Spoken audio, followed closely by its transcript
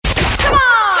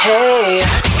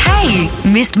Hey,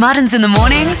 missed Muttons in the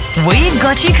morning? We've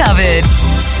got you covered.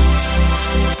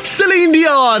 Celine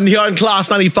Dion here on Class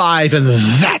 95, and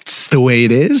that's the way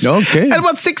it is. Okay. At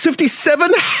about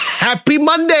 6:57, happy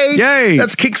Monday. Yay.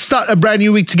 Let's kickstart a brand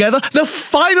new week together. The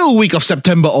final week of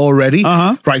September already.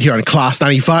 Right here on Class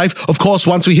 95. Of course,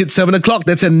 once we hit 7 o'clock,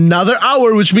 that's another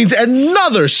hour, which means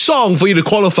another song for you to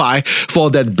qualify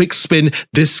for that big spin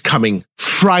this coming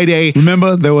Friday.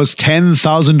 Remember, there was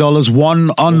 $10,000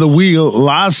 won on the wheel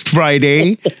last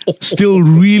Friday. Still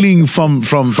reeling from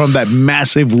that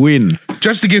massive win.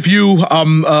 Just to give you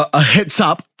a heads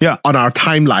up on our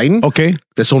timeline. Okay.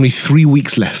 There's only 3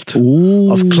 weeks left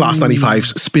of Class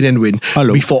 95's Spin and Win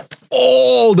before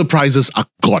all the prizes are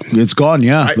gone. It's gone,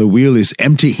 yeah. Right? The wheel is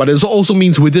empty. But it also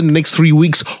means within the next 3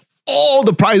 weeks, all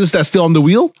the prizes that are still on the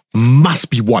wheel must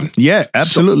be won. Yeah,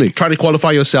 absolutely. So try to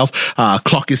qualify yourself.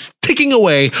 Clock is ticking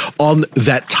away on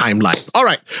that timeline. All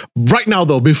right. Right now,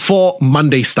 though, before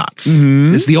Monday starts,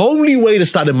 it's the only way to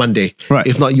start a Monday. Right.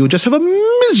 If not, you'll just have a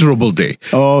miserable day.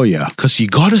 Oh, yeah. Because you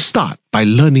got to start by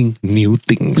learning new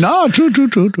things. No, true.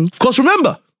 Of course,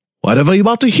 remember, whatever you're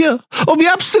about to hear will be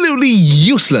absolutely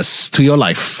useless to your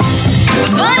life.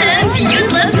 Muttons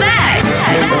useless facts.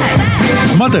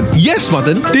 Mutton. Yes,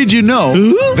 Mutton. Did you know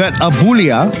that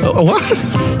abulia What?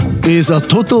 is a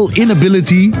total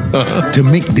inability to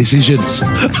make decisions?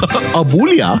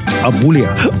 Abulia?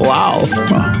 Abulia. Wow.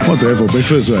 What to have for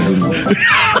breakfast? I don't know.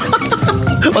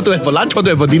 What to have for lunch? What to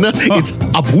have for dinner? It's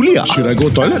abulia. Should I go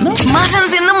toilet now?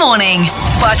 Muttons in the morning.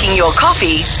 Sparking your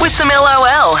coffee with some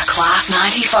LOL. Class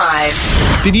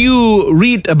 95. Did you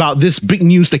read about this big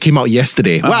news that came out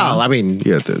yesterday? Well, I mean,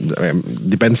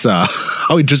 depends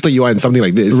how interested you are in something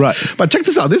like this. Right. But check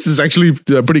this out. This is actually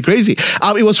pretty crazy.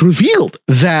 It was revealed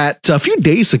that a few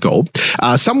days ago,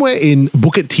 somewhere in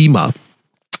Bukit Timah,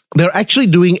 they're actually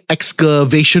doing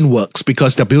excavation works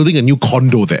because they're building a new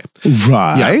condo there.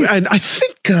 Right. Yeah, and I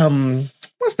think...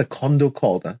 what's the condo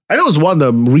called? I know it was one of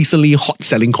the recently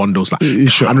hot-selling condos.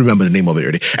 Sure. I can't remember the name of it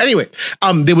already. Anyway,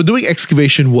 they were doing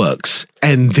excavation works,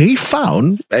 and they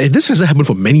found, this hasn't happened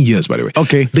for many years, by the way.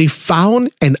 Okay. They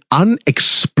found an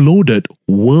unexploded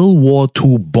World War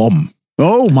II bomb.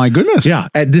 Oh, my goodness. Yeah,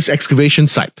 at this excavation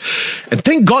site. And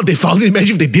thank God they found it.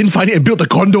 Imagine if they didn't find it and built a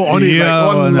condo on it.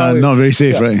 Yeah, not very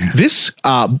safe, right? This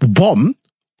bomb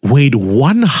weighed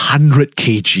 100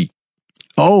 kg.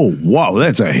 Oh, wow,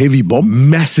 that's a heavy bomb.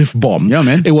 Massive bomb. Yeah,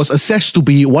 man. It was assessed to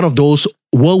be one of those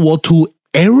World War II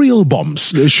aerial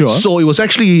bombs. Sure. So it was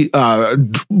actually, I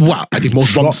think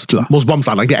most bombs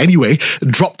are like that anyway,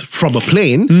 dropped from a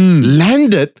plane,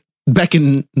 landed back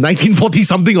in 1940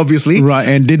 something, obviously. Right,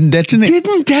 and didn't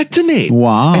detonate.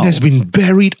 Wow. And has been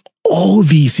buried all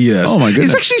these years. Oh, my goodness.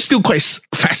 It's actually still quite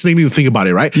fascinating to think about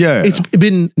it, right? Yeah. It's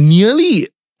been nearly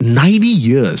 90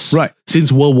 years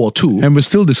since World War II. And we're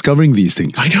still discovering these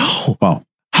things. I know. Wow.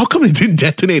 How come it didn't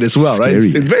detonate as well, right?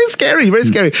 It's very scary, very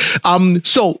scary.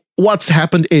 So what's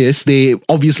happened is they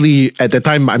obviously, at the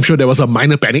time, I'm sure there was a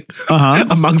minor panic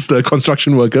amongst the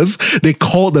construction workers. They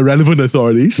called the relevant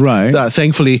authorities. Right.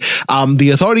 Thankfully,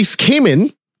 the authorities came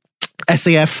in,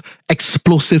 SAF,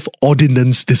 Explosive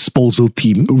Ordnance Disposal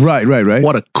Team. Right.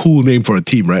 What a cool name for a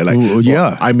team, right? Like,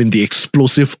 yeah. I'm in the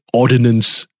Explosive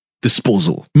Ordnance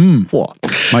Disposal. What?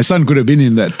 My son could have been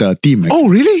in that team. Actually. Oh,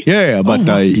 really? Yeah,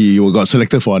 but he got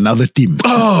selected for another team.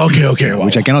 Oh, okay. Wow.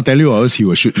 Which I cannot tell you, or else he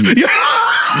will shoot me.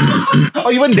 Oh,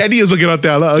 even daddy also cannot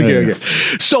tell. Okay.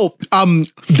 So,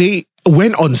 they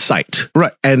went on site,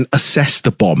 and assessed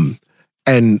the bomb,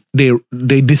 and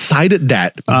they decided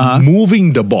that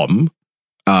moving the bomb,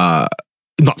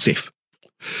 not safe.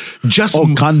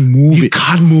 Can't move it.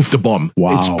 Can't move the bomb.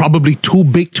 Wow. It's probably too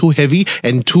big, too heavy,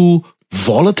 and too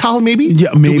volatile, maybe?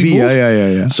 Yeah, maybe.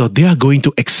 Yeah. So they are going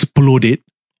to explode it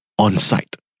on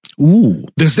site. Ooh.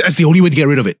 That's the only way to get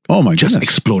rid of it. Oh my Just goodness.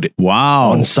 explode it. Wow.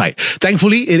 On site.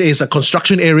 Thankfully, it is a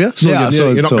construction area. So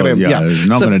you're not going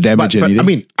to damage anything. I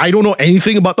mean, I don't know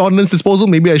anything about the ordnance disposal.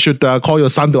 Maybe I should call your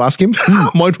son to ask him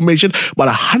more information. But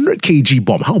 100 kg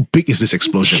bomb, how big is this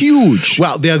explosion? Huge.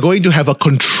 Well, they are going to have a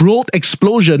controlled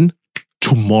explosion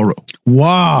tomorrow.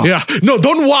 Wow. Yeah. No,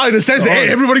 don't wow in the sense that, hey,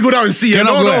 everybody go down and see it.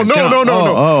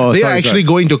 No. They are actually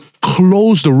going to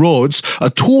close the roads, a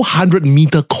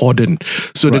 200-meter cordon.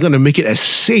 So they're going to make it as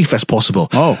safe as possible.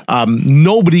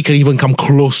 Nobody can even come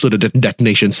close to the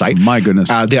detonation site. My goodness.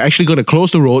 They're actually going to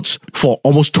close the roads for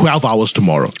almost 12 hours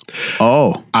tomorrow.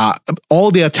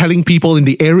 All they are telling people in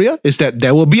the area is that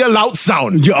there will be a loud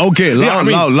sound. Yeah, okay,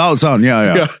 loud sound.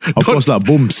 Yeah. Of course,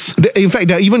 booms. In fact,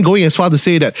 they're even going as far to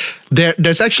say that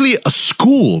there's actually a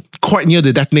school quite near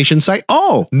the detonation site.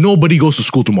 Nobody goes to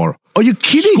school tomorrow. Are you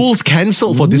kidding? Schools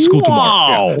cancelled for this school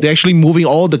tomorrow. Yeah. They're actually moving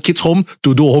all the kids home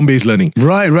to do home-based learning.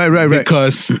 Right.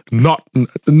 Because not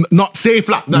safe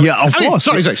lah. Yeah, of course.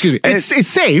 Sorry, excuse me. It's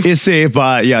safe. It's safe,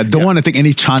 but don't want to take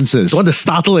any chances. Don't want to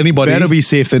startle anybody. Better be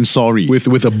safe than sorry.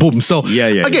 With a boom. So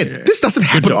again, this doesn't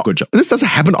happen. Good job. This doesn't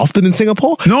happen often in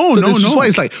Singapore. No. This is why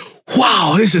it's like,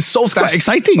 wow, this is so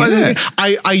exciting. Isn't it?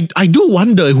 I do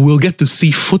wonder if we'll get to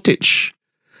see footage.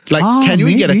 Like, can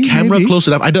you get a camera close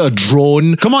enough? Either a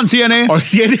drone. Come on, CNA. Or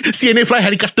CNA fly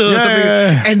helicopter or something.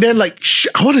 Yeah. And then like,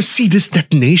 I want to see this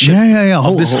detonation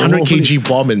of this 100 kg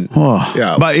bomb.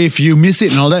 But if you miss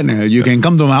it and all that, you can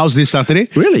come to my house this Saturday.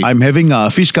 Really? I'm having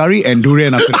fish curry and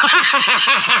durian after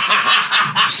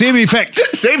that. Same effect.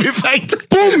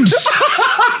 Booms.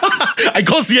 I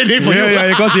call CNA for you. Yeah,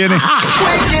 you call CNA.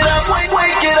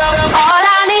 Wake it up. All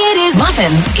I need is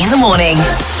Muttons in the morning.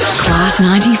 Class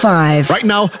 95. Right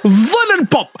now, Vernon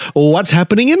Pop. What's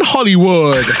happening in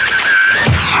Hollywood?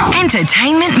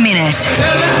 Entertainment Minute.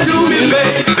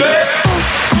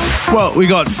 Well, we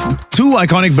got two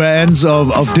iconic bands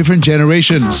of different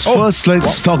generations. First,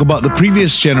 let's talk about the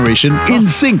previous generation,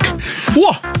 NSYNC.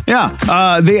 Whoa.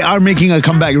 Yeah, they are making a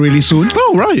comeback really soon.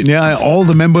 Oh, right. Yeah, all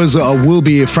the members will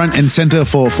be front and center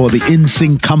for the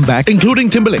NSYNC comeback. Including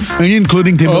Timberlake.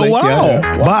 Oh, wow.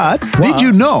 Yeah. But did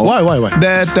you know Why?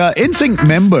 that NSYNC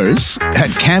members had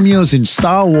cameos in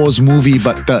Star Wars movie,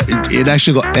 but it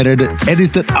actually got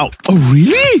edited out. Oh,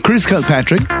 really? Chris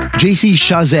Kirkpatrick, JC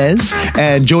Chazez,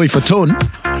 and Joey Fatone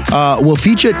were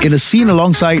featured in a scene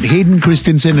alongside Hayden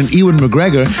Christensen and Ewan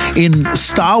McGregor in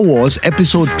Star Wars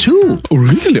Episode 2. Oh,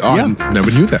 really? Oh, Yeah. I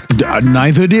never knew that.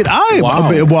 Neither did I.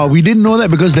 Wow. Well, we didn't know that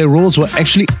because their roles were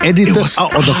actually edited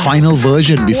out of the final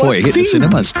version before it hit the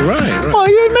cinemas. Right. Well,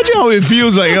 you imagine how it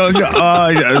feels like.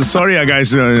 Sorry, guys.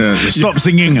 Stop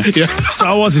singing. Yeah.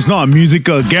 Star Wars is not a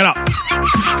musical. Get up.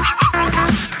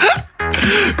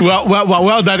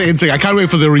 Well done, NSYNC. I can't wait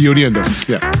for the reunion though.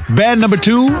 Yeah. Band number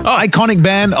 2, iconic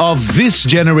band of this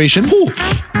generation,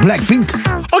 Blackpink.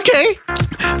 Okay.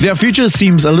 Their future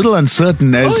seems a little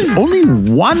uncertain as only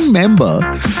one member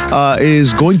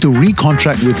is going to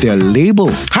recontract with their label.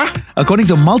 Huh? According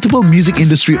to multiple music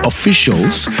industry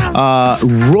officials,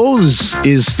 Rose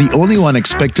is the only one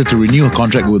expected to renew her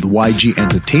contract with YG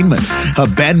Entertainment. Her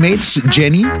bandmates,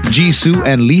 Jennie, Jisoo,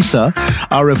 and Lisa,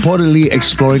 are reportedly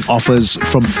exploring offers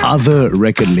from other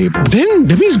record labels. Then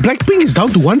that means Blackpink is down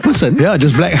to one person. Yeah,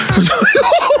 just Black.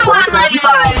 Class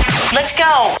 95. Let's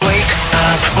go.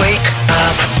 Wake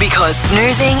up. Because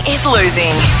snoozing is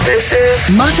losing. This is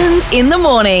Muttons in the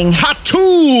morning.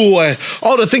 Tattoo.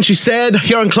 All the things she said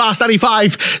here on Class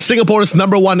 95, Singapore's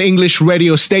 #1 English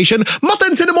radio station.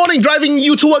 Muttons in the morning, driving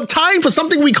you to work. Time for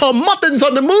something we call Muttons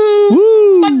on the Move.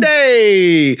 Woo.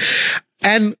 Monday.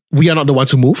 And we are not the ones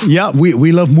who move. Yeah,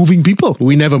 we love moving people.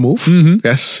 We never move.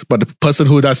 Yes, but the person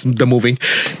who does the moving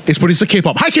is producer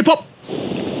K-pop. Hi, K-pop.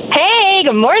 Hey,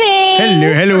 good morning.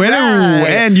 Hello. Hi.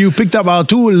 And you picked up our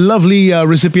two lovely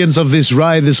recipients of this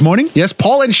ride this morning. Yes,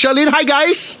 Paul and Charlene. Hi,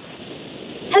 guys.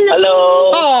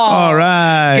 Hello. All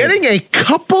right. Getting a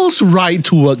couple's ride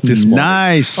to work this morning.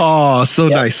 Nice. Oh, so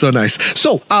nice.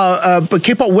 So, but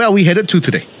K-pop, where are we headed to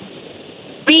today?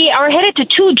 We are headed to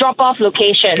two drop-off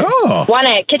locations. Oh. One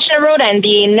at Kitchener Road and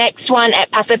the next one at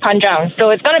Pasir Panjang.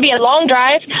 So it's going to be a long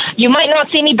drive. You might not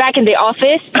see me back in the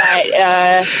office, but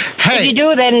if you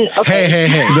do, then okay.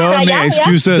 Hey. Don't make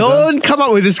excuses. Don't come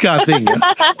up with this kind of thing.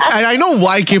 And I know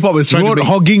why K-pop is trying Road to make...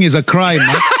 hogging is a crime.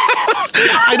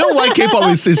 I know why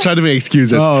K-pop is trying to make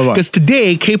excuses. Oh, right. Because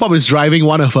today, K-pop is driving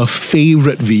one of her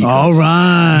favorite vehicles. All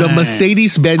right. The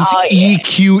Mercedes-Benz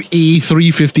EQE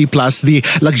 350 Plus, the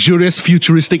luxurious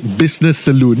futuristic business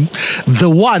saloon. The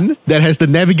one that has the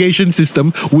navigation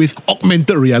system with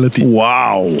augmented reality.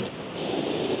 Wow.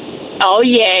 Oh,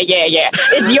 yeah.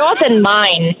 It's yours and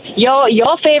mine.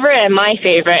 Your favorite and my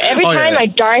favorite. Every time I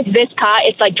drive this car,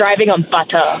 it's like driving on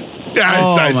butter.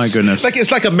 Oh, my goodness.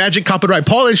 It's like a magic carpet ride.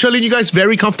 Paul and Charlene, you guys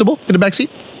very comfortable in the backseat?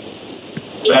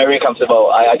 Very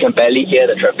comfortable. I can barely hear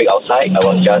the traffic outside. I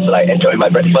was just like enjoying my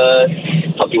breakfast,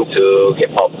 talking to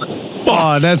K-pop.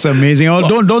 Oh, that's amazing. Oh,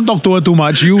 don't talk to her too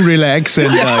much. You relax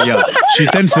and she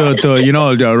tends to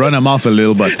run her mouth a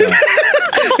little, but.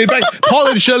 In fact, Paul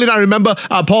and Charlene, I remember,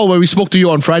 Paul, when we spoke to you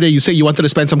on Friday, you said you wanted to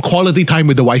spend some quality time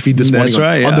with the wifey this morning. That's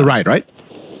right, on the ride, right?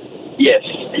 Yes.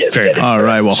 Fair enough. All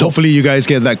right. Well, hopefully you guys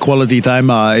get that quality time.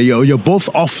 You're both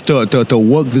off to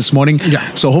work this morning.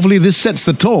 Yeah. So hopefully this sets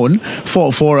the tone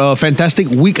for a fantastic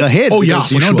week ahead. Oh, yeah,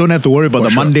 because, for sure. don't have to worry about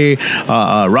the Monday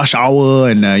rush hour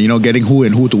and getting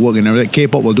who to work and everything.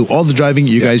 K-pop will do all the driving.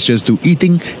 You guys just do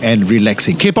eating and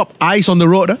relaxing. K-pop, eyes on the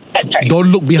road. Huh? That's right.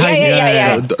 Don't look behind.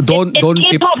 Yeah. Don't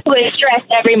It's K-pop with stress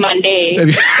every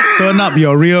Monday. Turn up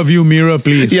your rear view mirror,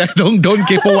 please. Yeah, don't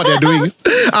capo what they're doing.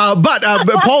 But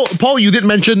Paul, you did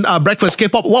mention breakfast.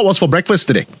 K-pop. What was for breakfast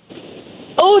today?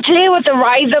 Oh, today was a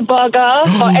riser burger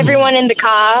for everyone in the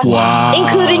car. Wow.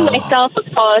 Including myself, of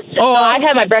course. So I've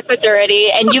had my breakfast already,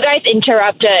 and you guys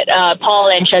interrupted Paul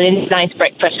and Charlene's nice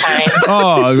breakfast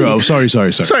time. Sorry.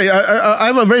 Sorry, I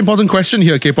have a very important question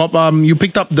here, K-pop. You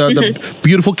picked up the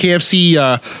beautiful KFC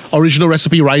original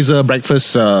recipe riser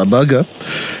breakfast burger.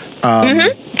 And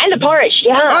the porridge,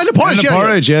 yeah. And the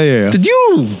porridge, yeah. Did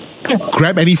you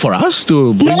grab any for us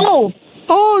to bring? No.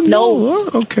 Oh no!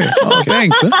 Okay.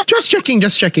 Thanks. Huh? Just checking.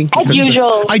 As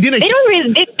usual. I didn't.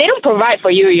 They don't provide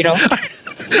for you, you know.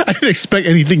 I didn't expect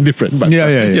anything different. But Yeah.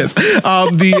 yes.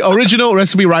 The original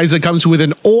recipe riser comes with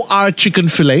an OR chicken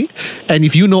fillet, and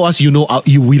if you know us, you know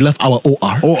we love our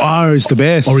OR. OR is the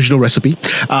best. Original recipe,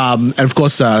 and of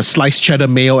course, sliced cheddar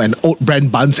mayo and oat bran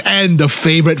buns, and the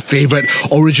favorite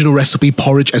original recipe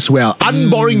porridge as well.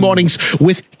 Unboring mornings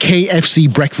with KFC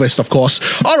breakfast, of course.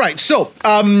 All right, so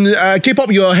K-pop,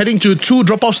 you're heading to 2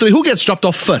 drop-offs today. Who gets dropped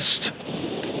off first?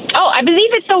 Oh, I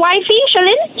believe it's the wifey,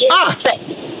 Charlene.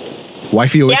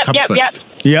 Wifey always comes first. Yep.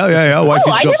 Yeah.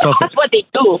 Wifey I drops never off. asked what they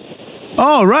do.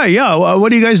 Oh, right. Yeah. What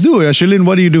do you guys do? Charlene,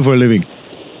 what do you do for a living?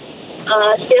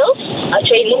 Sales,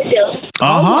 trading sales.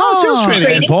 Sales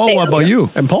training. And Paul, what about you?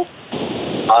 And Paul?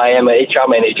 I am an HR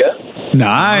manager.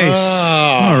 Nice.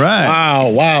 All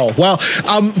right. Wow. Well,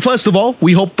 first of all,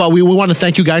 we hope we want to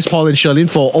thank you guys, Paul and Charlene,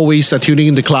 for always tuning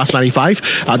in to Class 95.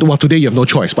 Well, today you have no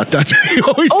choice, but you're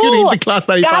always tuning into Class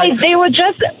 95. Guys,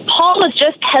 Paul was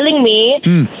just telling me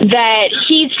that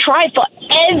he's tried for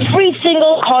every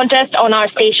single contest on our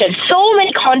station. So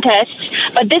many contests,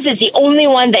 but this is the only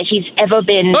one that he's ever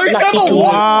been. Oh, he's lucky ever to won.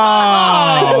 win.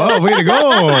 Wow. Way to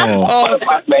go. For the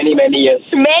past many years.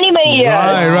 Many years.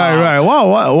 Right.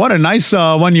 Wow, what a nice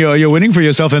one you're winning for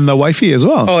yourself and the wifey as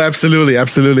well. Oh,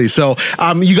 absolutely. So,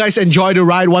 you guys enjoy the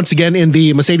ride once again in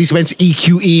the Mercedes-Benz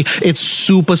EQE. It's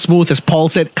super smooth, as Paul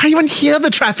said. Can't even hear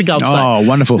the traffic outside. Oh,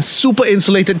 wonderful. Super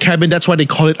insulated cabin. That's why they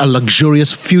call it a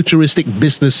luxurious, futuristic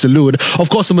business saloon. Of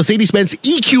course, the Mercedes-Benz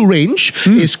EQ range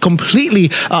is completely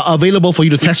available for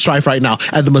you to test drive right now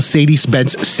at the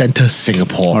Mercedes-Benz Centre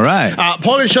Singapore. All right.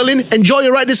 Paul and Charlene, enjoy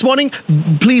your ride this morning.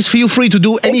 Please feel free to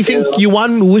do anything you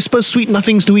want. Whisper sweet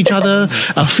nothings to each other.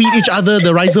 Feed each other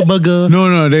the riser burger.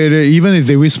 No. They even if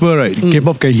they whisper, right,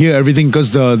 K-pop can hear everything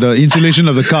because the insulation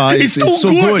of the car is so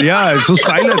good. Yeah, it's so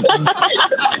silent.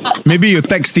 Maybe you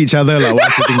text each other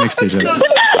while sitting next to each other.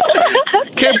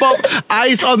 K-pop,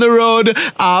 eyes on the road.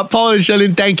 Paul and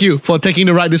Charlene, thank you for taking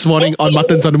the ride this morning on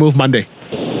Muttons on the Move Monday.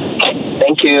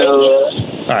 Thank you.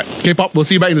 All right, K-pop, we'll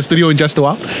see you back in the studio in just a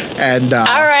while. And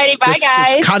Alrighty, bye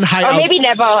guys. Just can't hide or maybe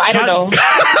never. I don't know.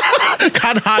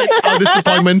 Can't hide our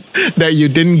disappointment that you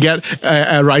didn't get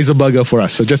a riser burger for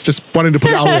us. So just wanted to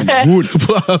put it out there.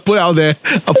 Put it out there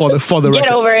for the record.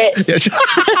 Get over it. Yeah.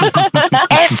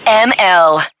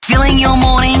 FML. Filling your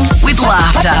morning with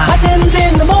laughter. Buttons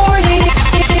in the morning.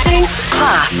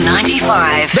 Class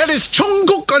 95. That is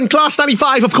Jungkook on Class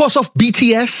 95, of course, of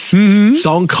BTS.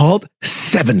 Song called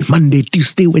 7. Monday,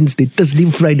 Tuesday, Wednesday, Thursday,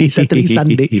 Friday, Saturday,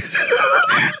 Sunday.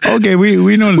 Okay,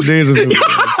 we know the days of the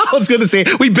I was going to say,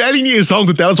 we barely need a song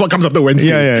to tell us what comes after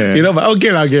Wednesday. Yeah. You know, but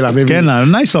okay lah. Maybe.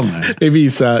 Nice song. Maybe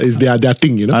it's their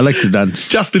thing, you know. I like to dance.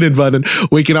 Justin and Vernon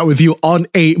waking up with you on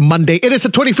a Monday. It is the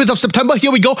 25th of September.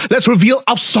 Here we go. Let's reveal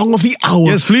our song of the hour.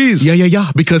 Yes, please.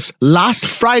 Yeah. Because last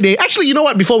Friday, actually, you know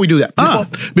what? Before we do that,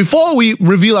 before we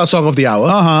reveal our song of the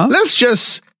hour, let's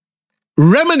just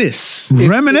reminisce.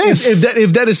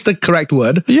 If that is the correct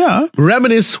word. Yeah.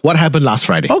 Reminisce what happened last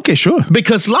Friday. Okay, sure.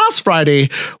 Because last Friday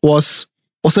was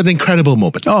an incredible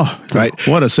moment. Oh, right.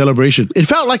 What a celebration. It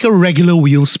felt like a regular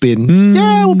wheel spin.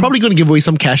 Yeah, we're probably going to give away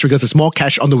some cash because there's more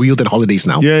cash on the wheel than holidays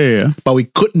now. Yeah. But we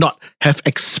could not have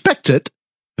expected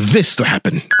this to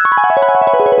happen.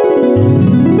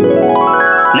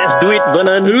 Let's do it,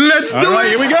 Vernon. Let's do it.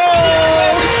 Here we go.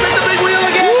 Spin the big wheel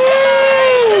again.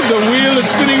 Woo! The wheel is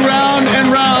spinning round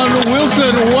and round.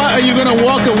 Wilson, what are you going to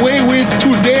walk away with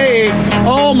today?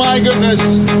 Oh my goodness.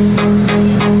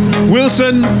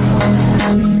 Wilson,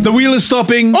 the wheel is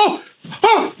stopping. Oh!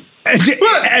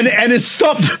 And it's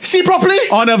stopped. See properly?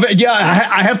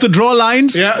 I have to draw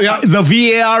lines. Yeah. The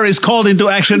VAR is called into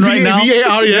action right now.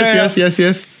 VAR,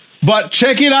 yes. But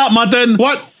check it out, Mutton.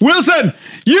 What? Wilson,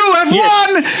 you have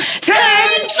won $10,000!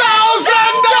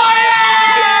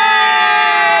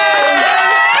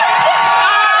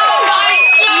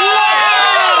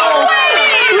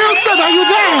 Wilson, are you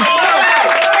there?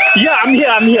 Yeah, I'm here.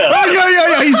 Oh,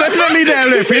 yeah. He's definitely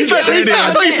there. Fainted.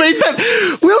 I thought he fainted.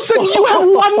 Wilson, you have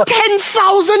won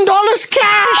 $10,000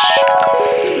 cash.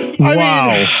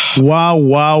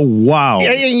 Wow.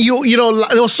 And you know,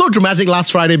 it was so dramatic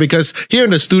last Friday because here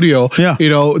in the studio, Yeah. you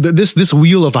know, this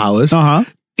wheel of ours,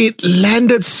 it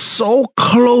landed so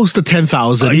close to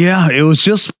 10,000. Yeah, it was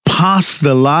just past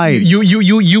the line.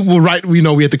 You were right. You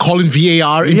know, we had to call in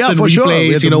VAR, instant for replays. sure.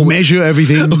 We had to measure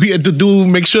everything. We had to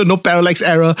make sure no parallax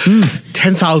error.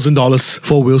 $10,000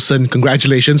 for Wilson.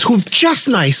 Congratulations. Who just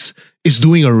nice is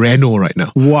doing a reno right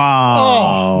now.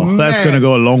 Wow. Oh, that's man. going to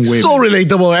go a long way. So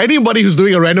relatable. Anybody who's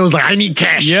doing a reno is like, I need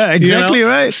cash. Yeah, exactly You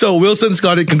know? right. So Wilson's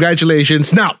got it.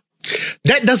 Congratulations. Now,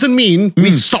 that doesn't mean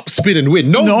we stop spin and win.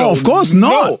 No, of course not.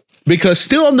 No. Because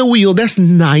still on the wheel, there's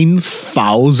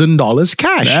 $9,000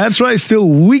 cash. That's right. Still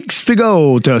weeks to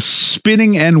go to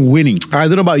spinning and winning. I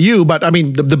don't know about you, but I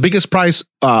mean, the biggest prize,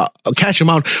 cash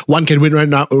amount one can win right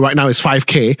now is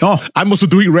 $5,000. Oh. I'm also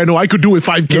doing Reno. I could do with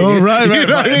 $5,000. Oh, right. You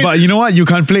know what I mean? But you know what? You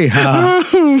can't play.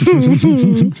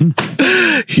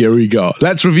 Here we go.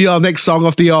 Let's reveal our next song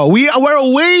of the hour. We're a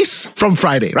ways from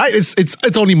Friday, right?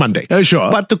 It's only Monday.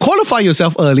 Sure. But to qualify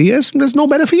yourself early, there's no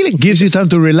better feeling. Gives you time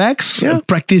to relax,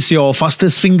 practice your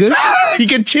fastest fingers You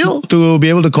can chill. to be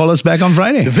able to call us back on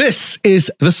Friday. This is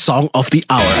the song of the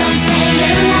hour.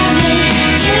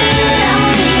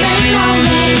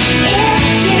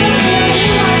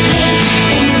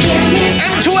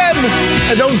 M2M,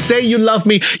 and don't say you love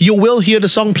me. You will hear the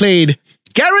song played,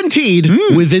 guaranteed,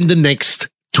 within the next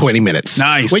 20 minutes.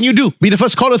 Nice. When you do, be the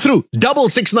first caller through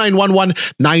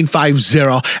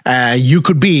 66911-950. You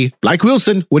could be, like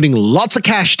Wilson, winning lots of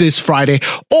cash this Friday,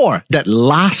 or that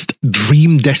last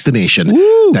dream destination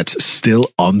that's still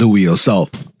on the wheel. So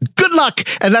good luck.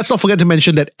 And let's not forget to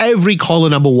mention that every caller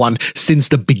number one since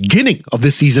the beginning of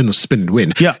this season of Spin and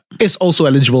Win is also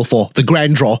eligible for the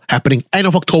grand draw happening end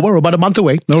of October, about a month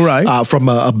away. All right. From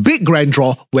a big grand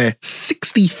draw where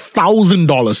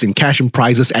 $60,000 in cash and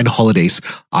prizes and holidays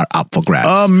are up for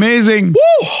grabs. Amazing.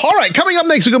 Woo! All right, coming up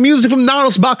next, we got music from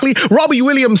Niles Barkley, Robbie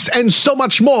Williams, and so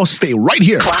much more. Stay right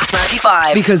here. Class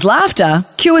 95. Because laughter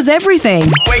cures everything.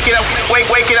 Wake it up. Wake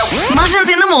it up. Muttons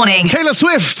in the morning. Taylor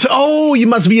Swift. Oh, you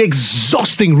must be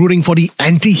exhausting rooting for the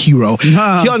anti-hero.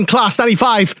 Here on Class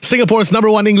 95, Singapore's number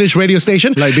one English radio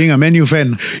station. Like being a Man U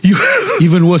fan.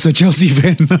 Even worse, a Chelsea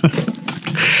fan.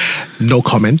 No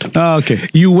comment. Okay.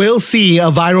 You will see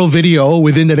a viral video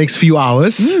within the next few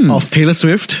hours of Taylor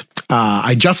Swift.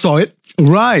 I just saw it.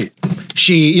 Right.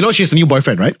 She has a new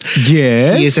boyfriend, right?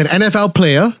 Yes. He is an NFL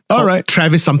player. All right.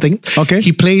 Travis something. Okay.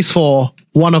 He plays for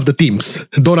one of the teams.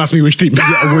 Don't ask me which team.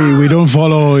 We don't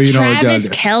follow, Travis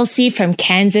Kelce from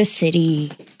Kansas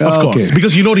City. Of course.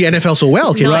 Because you know the NFL so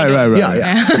well. Okay, No, I Right.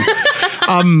 Yeah.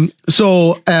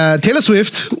 So Taylor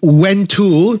Swift went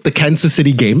to the Kansas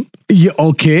City game. Yeah,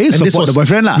 okay. And this Support was the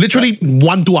boyfriend lah. literally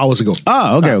 1-2 hours ago.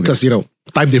 Okay. Because,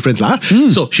 time difference lah.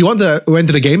 So she went to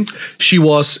the game. She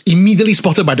was immediately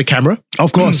spotted by the camera.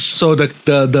 Of course. So the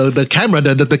camera,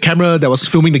 the camera that was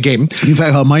filming the game. In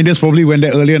fact, her minders probably went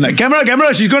there earlier and like,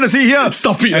 camera, she's going to see here.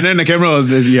 Stop it. And then the camera,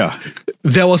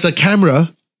 There was a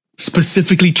camera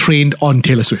specifically trained on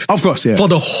Taylor Swift. Of course, yeah. For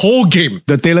the whole game.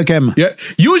 The Taylor cam. Yeah.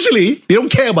 Usually, they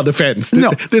don't care about the fans.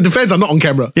 No. The fans are not on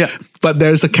camera. Yeah. But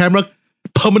there's a camera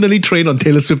permanently trained on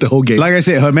Taylor Swift the whole game. Like I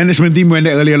said, her management team went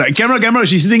there earlier like, camera,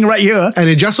 she's sitting right here. And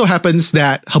it just so happens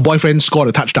that her boyfriend scored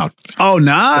a touchdown. Oh,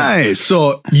 nice.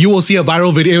 So you will see a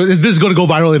viral video. This is going to go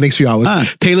viral in the next few hours.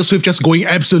 Taylor Swift just going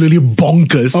absolutely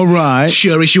bonkers. All right.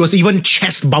 Cheering. She was even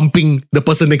chest bumping the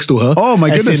person next to her. Oh, my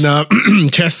goodness. As in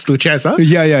chest to chest. Huh?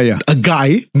 Yeah. A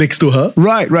guy next to her.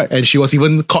 Right. And she was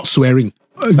even caught swearing.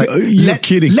 You're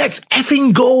kidding. Let's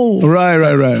effing go.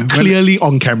 Right. Clearly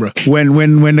on camera.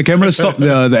 When the camera stopped,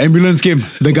 the ambulance came,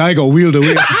 the guy got wheeled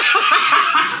away.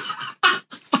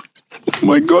 Oh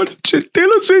my God,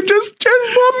 Taylor Swift just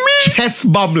chest bumped me.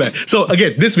 Chest bump. So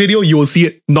again, this video, you will see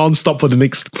it non-stop for the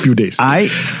next few days.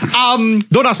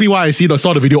 Don't ask me why I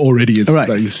saw the video already.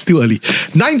 It's still early.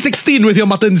 9:16 with your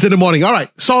muttons in the morning. All right,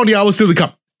 song of the hour still to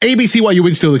come. ABC, what you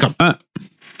win still to come.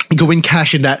 You can win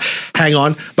cash in that. Hang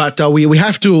on. But we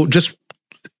have to just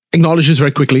acknowledge this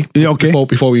very quickly. Okay.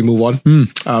 Before we move on.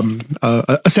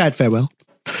 A sad farewell.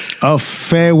 A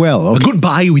farewell. A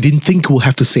goodbye we didn't think we'll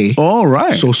have to say. All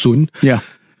right. So soon. Yeah.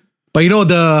 But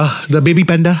the baby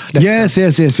panda? Yes. Kai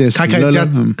and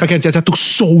Jia took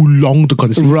so long to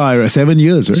conceive. Right. 7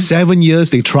 years, right? 7 years.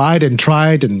 They tried.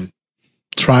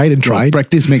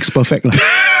 Practice makes perfect.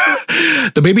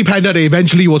 The baby panda that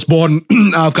eventually was born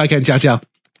out of Kai and Jia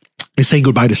is saying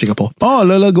goodbye to Singapore. Oh,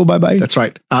 Lala, go bye-bye. That's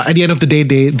right. At the end of the day,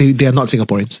 they are not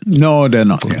Singaporeans. No, they're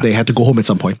not. Yeah. They had to go home at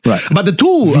some point. Right. But the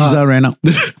two Visa ran out.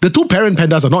 The two parent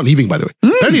pandas are not leaving, by the way.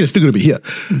 Apparently, they're still going to be here.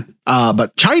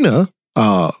 But China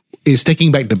is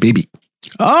taking back the baby.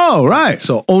 Oh, right.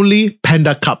 So only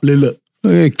Panda Cup Lila.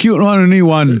 Okay, cute one, only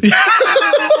one.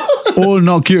 Old,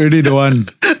 not cute already, the one.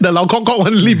 The Lao Kok Kok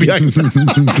one leave behind.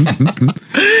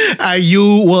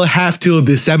 You will have till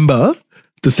December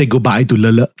to say goodbye to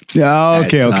Lele. Yeah,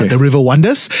 okay, at, okay. The River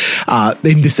Wonders.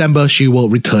 In December, she will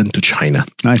return to China.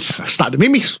 Nice. Start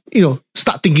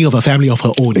thinking of a family of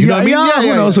her own. You know what I mean?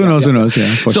 Who knows?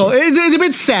 Yeah, for so sure. it's a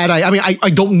bit sad. I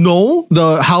don't know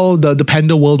how the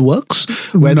panda world works.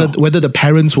 Whether the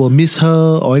parents will miss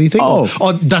her or anything, or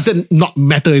does it not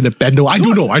matter in the panda world? I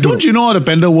don't know. Don't you know how the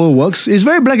panda world works? It's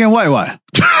very black and white, what?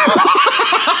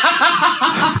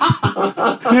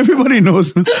 Everybody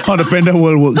knows how the panda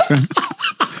world works.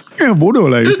 Yeah, bodoh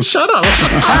lah. Shut up.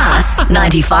 Class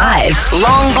 95.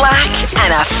 Long black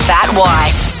and a fat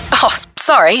white. Oh,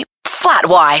 sorry. Flat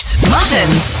white.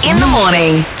 Muttons in the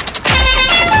morning.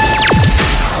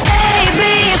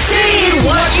 ABC,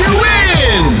 what you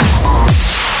win?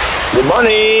 Good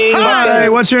morning. Hi,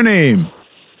 what's your name?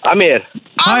 Amir.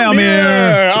 Hi,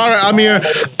 Amir. All right, Amir.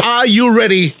 Are you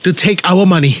ready to take our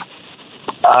money?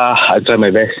 I'll try my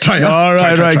best. Try. All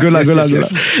right. Good luck.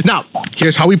 Now,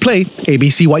 here's how we play.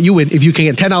 ABC, what you win. If you can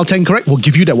get 10 out of 10 correct, we'll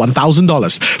give you that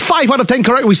 $1,000. 5 out of 10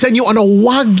 correct, we send you on a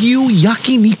Wagyu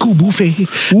Yakiniku buffet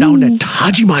down at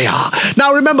Tajimaya.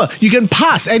 Now, remember, you can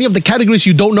pass any of the categories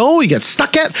you don't know, you get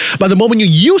stuck at, but the moment you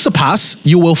use a pass,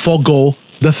 you will forego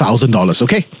the $1,000,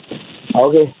 okay?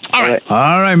 Okay.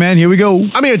 All right, man, here we go.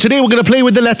 Amir, today we're going to play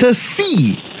with the letter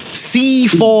C. C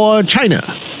for China.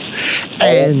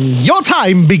 And your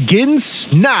time begins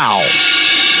now.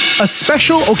 A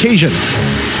special occasion.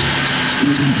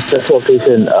 Special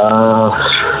occasion.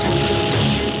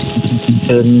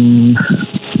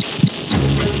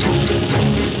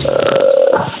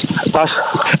 Pass.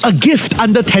 A gift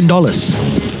under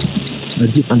 $10. A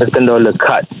gift under $10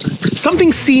 card.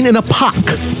 Something seen in a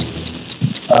park.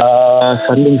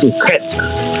 Something to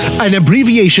cat. An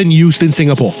abbreviation used in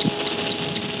Singapore.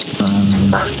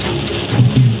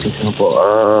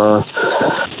 Singapore.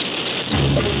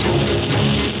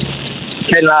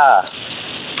 Can lah.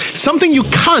 Something you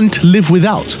can't live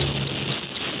without.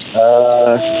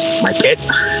 My cat.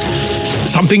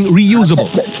 Something reusable.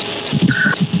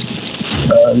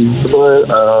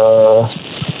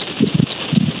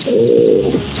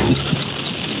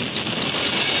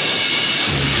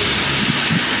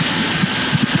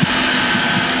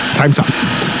 Time's up.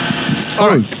 All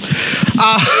right.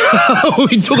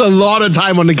 We took a lot of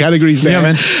time on the categories there.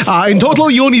 Yeah, man. In total,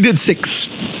 you only did 6.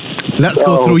 Let's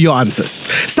go through your answers.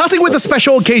 Starting with the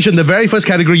special occasion, the very first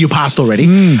category you passed already.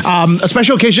 A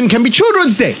special occasion can be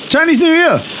Children's Day, Chinese New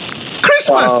Year.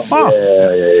 Christmas.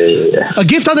 Yeah. A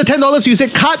gift under $10, you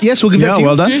said cat. Yes, we'll give that to you.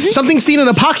 Well done. Something seen in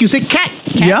a park, you say cat.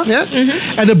 Yeah.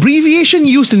 An abbreviation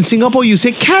used in Singapore, you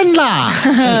say can lah.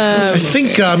 I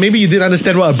think maybe you didn't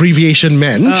understand what abbreviation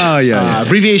meant. Yeah.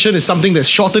 Abbreviation is something that's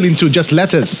shortened into just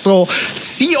letters. So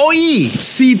COE,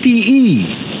 CTE,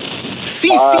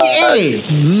 CCA.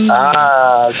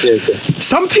 Okay.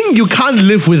 Something you can't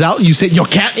live without, you said your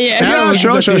cat. Yeah.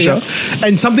 Sure.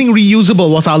 And something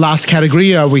reusable was our last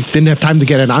category. We didn't have time to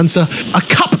get an answer. A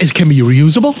cup can be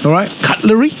reusable. All right.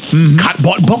 Cutlery,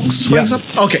 cardboard box, for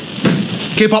example. Okay.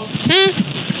 K-pop.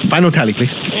 Final tally,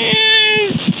 please. 2.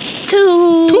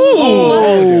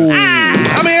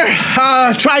 Amir,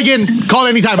 try again. Call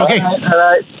anytime, okay? All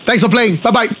right. Thanks for playing.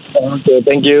 Bye-bye. Okay,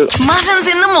 thank you. Muttons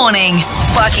in the morning.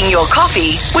 Sparking your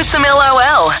coffee with some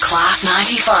LOL. Class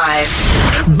 95.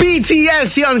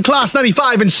 BTS here on Class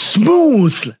 95 and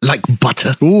smooth like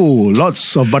butter. Ooh,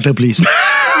 lots of butter, please.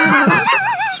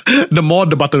 The more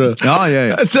the butter. Oh,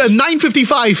 yeah. It's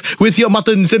 9:55 with your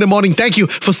Muttons in the morning. Thank you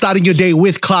for starting your day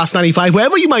with Class 95,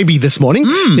 wherever you might be this morning.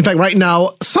 In fact, right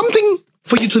now, something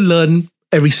for you to learn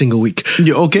every single week.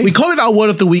 Yeah, okay. We call it our word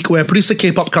of the week, where producer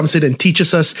K-pop comes in and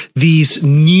teaches us these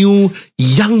new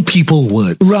young people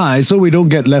words. Right, so we don't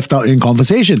get left out in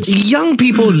conversations. Young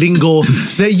people lingo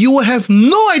that you will have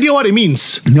no idea what it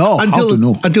means. No, how to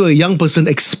know? Until a young person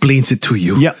explains it to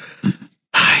you. Yeah.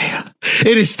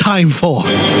 It is time for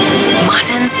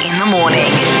Muttons in the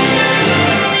morning.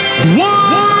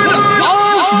 Word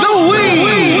of the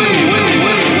Week.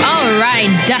 All right,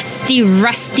 dusty,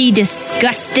 rusty,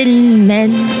 disgusting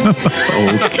men.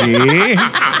 Okay.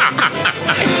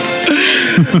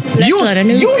 Let's learn a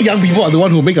new You young people are the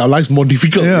one who make our lives more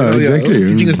difficult. Yeah, exactly. Always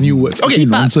teaching us new words. Okay, Keep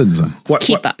up. Nonsense. what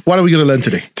Keep up. are we going to learn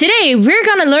today? Today, we're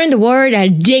gonna learn the word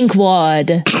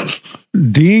dinkwad.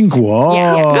 Dinkwad.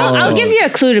 Yeah. I'll give you a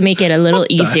clue to make it a little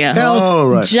easier. Oh,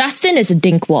 right. Justin is a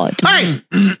dinkwad. Hey,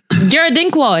 You're a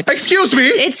dinkwad. excuse me.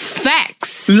 It's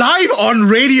facts. Live on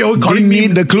radio calling Didn't me.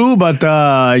 need the clue, but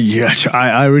yeah,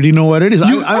 I already know what it is.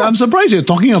 I'm surprised you're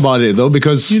talking about it though,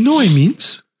 because You know what it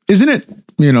means? isn't it,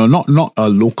 not a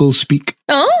local speak?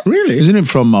 Oh? Really? Isn't it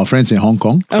from our friends in Hong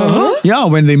Kong? Yeah,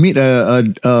 when they meet or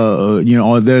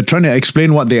they're trying to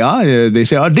explain what they are, they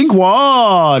say,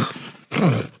 dinkwad.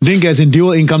 Dink as in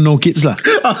dual income, no kids lah.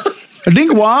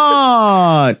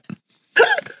 Dinkwad.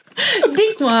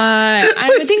 Dinkwad.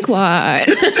 I'm a dinkwad.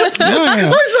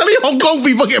 Why suddenly Hong Kong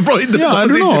people get brought into the I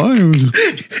conversation? don't know.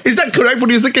 Is that correct,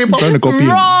 producer K-pop? Trying to copy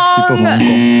Wrong. people from Hong Kong.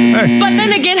 Hey. But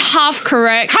then again, half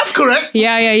correct. Half correct?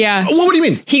 Yeah. What do you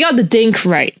mean? He got the dink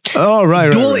right. Oh,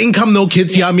 right. Dual income, no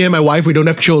kids. Yeah, me and my wife, we don't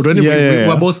have children. Yeah.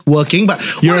 We're both working. But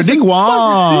You're what a is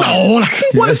dinkwad. No.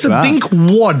 What is Yes, a lah.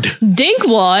 dinkwad?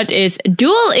 Dinkwad is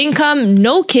dual income,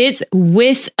 no kids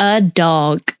with a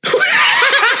dog.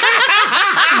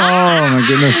 Oh my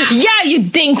goodness. Yeah, you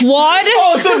dinkwad.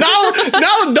 Oh, so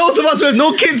now those of us who have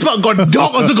no kids but got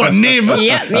dog also got name.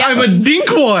 Yep. I'm a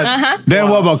dinkwad. Then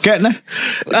what about cat? Nah?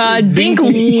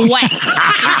 Dinkwad.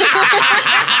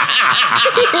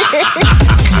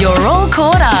 You're all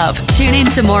caught up. Tune in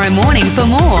tomorrow morning for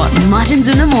more Muttons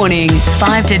in the Morning,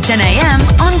 5 to 10 a.m.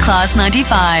 on Class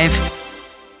 95.